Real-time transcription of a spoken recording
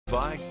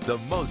by, the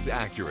most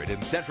accurate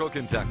in Central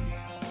Kentucky.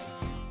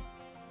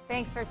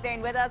 Thanks for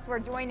staying with us. We're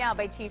joined now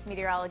by Chief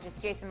Meteorologist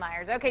Jason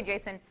Myers. Okay,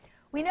 Jason,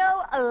 we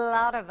know a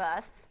lot of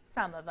us,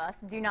 some of us,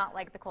 do not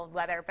like the cold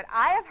weather, but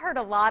I have heard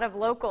a lot of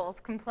locals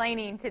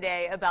complaining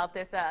today about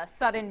this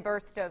sudden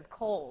burst of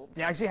cold.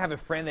 Yeah, I actually have a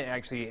friend that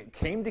actually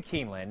came to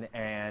Keeneland,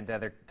 and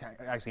they're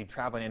actually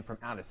traveling in from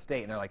out of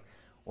state, and they're like,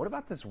 what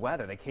about this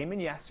weather? They came in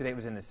yesterday, it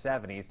was in the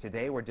 70s.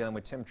 Today we're dealing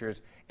with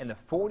temperatures in the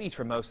 40s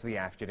for most of the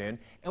afternoon,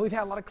 and we've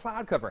had a lot of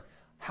cloud cover.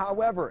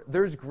 However,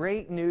 there's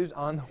great news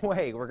on the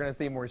way. We're going to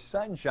see more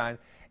sunshine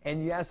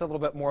and, yes, a little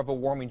bit more of a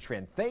warming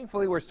trend.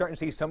 Thankfully, we're starting to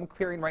see some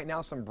clearing right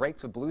now, some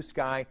breaks of blue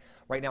sky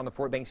right now in the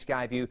Fort Banks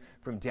sky view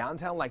from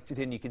downtown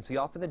Lexington. You can see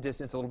off in the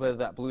distance a little bit of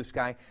that blue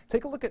sky.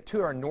 Take a look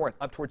to our north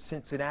up towards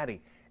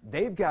Cincinnati.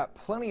 They've got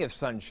plenty of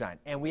sunshine,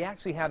 and we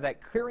actually have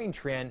that clearing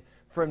trend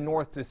from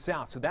north to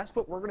south. So that's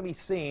what we're going to be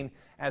seeing,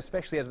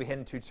 especially as we head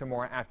into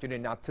tomorrow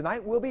afternoon. Now,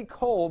 tonight will be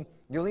cold.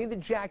 You'll need the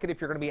jacket if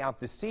you're going to be out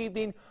this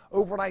evening,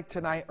 overnight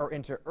tonight, or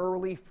into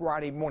early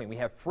Friday morning. We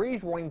have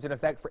freeze warnings in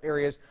effect for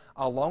areas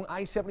along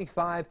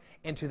I-75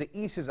 and to the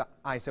east of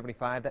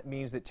I-75. That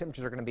means that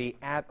temperatures are going to be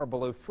at or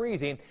below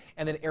freezing,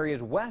 and then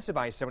areas west of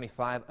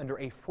I-75 under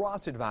a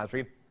frost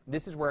advisory.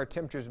 This is where our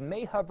temperatures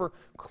may hover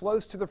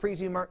close to the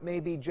freezing mark,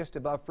 maybe just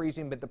above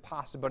freezing, but the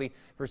possibility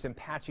for some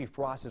patchy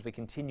frost as we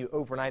continue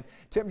overnight.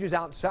 Temperatures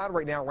outside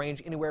right now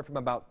range anywhere from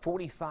about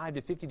 45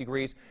 to 50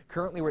 degrees.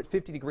 Currently, we're at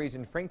 50 degrees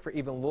in Frankfort,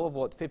 even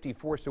Louisville at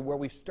 54. So where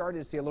we've started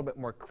to see a little bit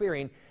more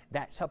clearing,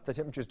 that's helped the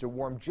temperatures to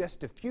warm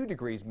just a few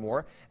degrees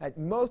more. At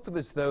most of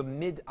us, though,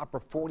 mid to upper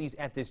 40s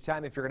at this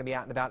time. If you're going to be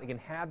out and about, again,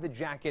 have the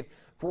jacket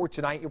for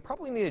tonight. You'll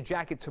probably need a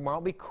jacket tomorrow.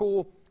 It'll be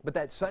cool, but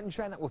that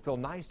sunshine, that will feel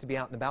nice to be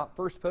out and about.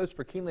 First post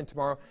for Keeneland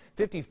tomorrow,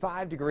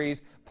 55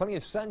 degrees. Plenty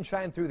of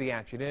sunshine through the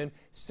afternoon,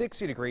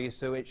 60 degrees.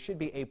 So it should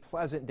be a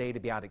pleasant day to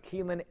be out at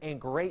Keeneland.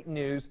 And great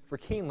news for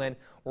Keeneland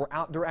or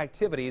outdoor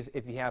activities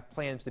if you have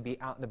plans to be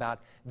out and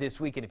about this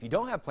weekend. If you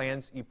don't have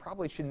plans, you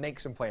probably should make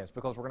some plans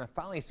because we're going to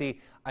finally see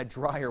a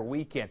drier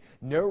weekend.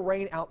 No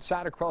rain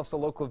outside across the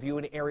local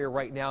viewing area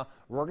right now.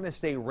 We're going to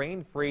stay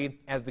rain-free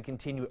as we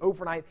continue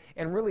overnight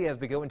and really as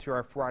we go into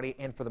our Friday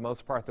and for the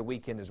most part the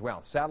weekend as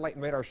well. Satellite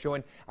and radar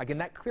showing again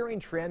that clearing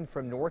trend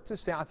from north to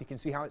south. You can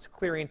see how it's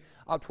clearing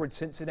up towards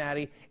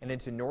Cincinnati and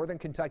into northern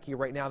Kentucky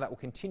right now. That will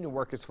continue to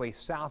work its way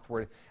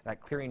southward, that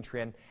clearing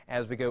trend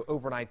as we go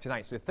overnight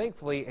tonight. So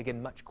thankfully,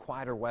 again, much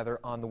quieter weather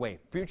on the way.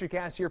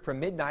 Futurecast here from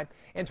midnight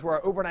into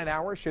our overnight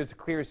hours shows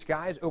clear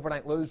skies.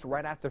 Overnight lows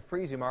right at the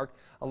freezing mark,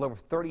 a low of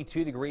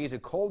 32 degrees. A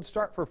cold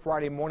start for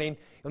Friday morning.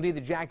 You'll need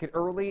the jacket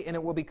early, and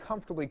it will be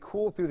comfortably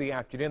cool through the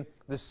afternoon.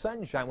 The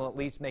sunshine will at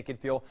least make it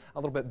feel a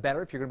little bit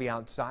better if you're going to be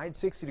outside.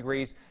 60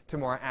 degrees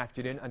tomorrow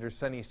afternoon under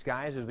sunny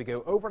skies. As we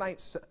go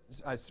overnight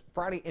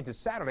Friday into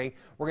Saturday,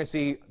 we're going to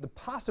see the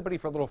possibility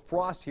for a little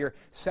frost here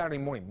Saturday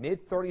morning.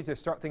 Mid-30s to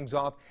start things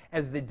off.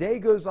 As the day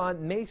goes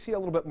on, may see a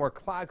little bit more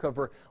cloud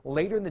cover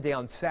later in the day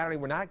on Saturday.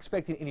 We're not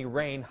expecting any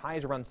rain.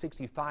 Highs around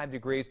 65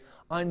 degrees.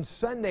 On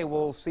Sunday,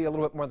 we'll see a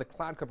little bit more of the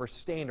cloud cover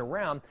staying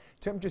around.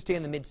 Temperatures stay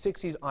in the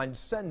mid-60s on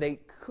Sunday.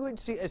 Could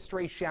see a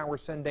stray shower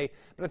Sunday,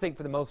 but I think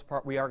for the most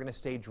part we are going to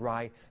stay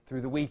dry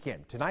through the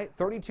weekend. Tonight,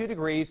 32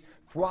 degrees.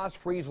 Frost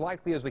freeze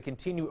likely as we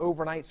continue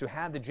overnight, so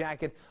have the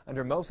jacket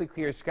under mostly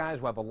clear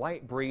skies. We'll have a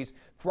light breeze.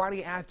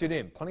 Friday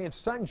afternoon, plenty of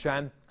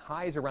sunshine.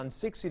 Highs around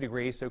 60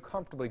 degrees, so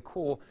comfortably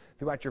cool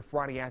throughout your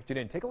Friday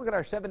afternoon. Take a look at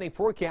our 7-day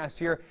forecast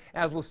here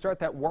as we'll start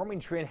that warming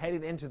trend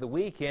heading into the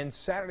weekend.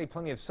 Saturday,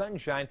 plenty of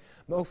sunshine,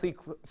 mostly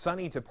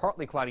sunny to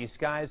partly cloudy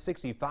skies,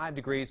 65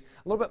 degrees.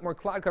 A little bit more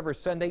cloud cover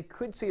Sunday.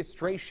 Could see a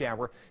stray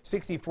shower,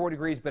 64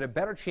 degrees, but a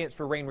better chance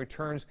for rain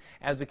returns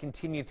as we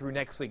continue through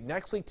next week.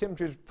 Next week,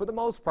 temperatures for the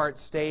most part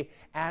stay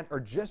at or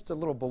just a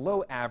little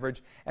below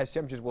average, as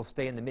temperatures will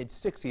stay in the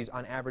mid-60s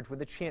on average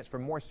with a chance for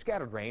more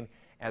scattered rain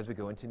as we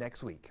go into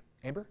next week.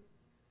 Amber?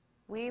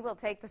 We will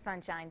take the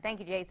sunshine. Thank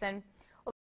you, Jason.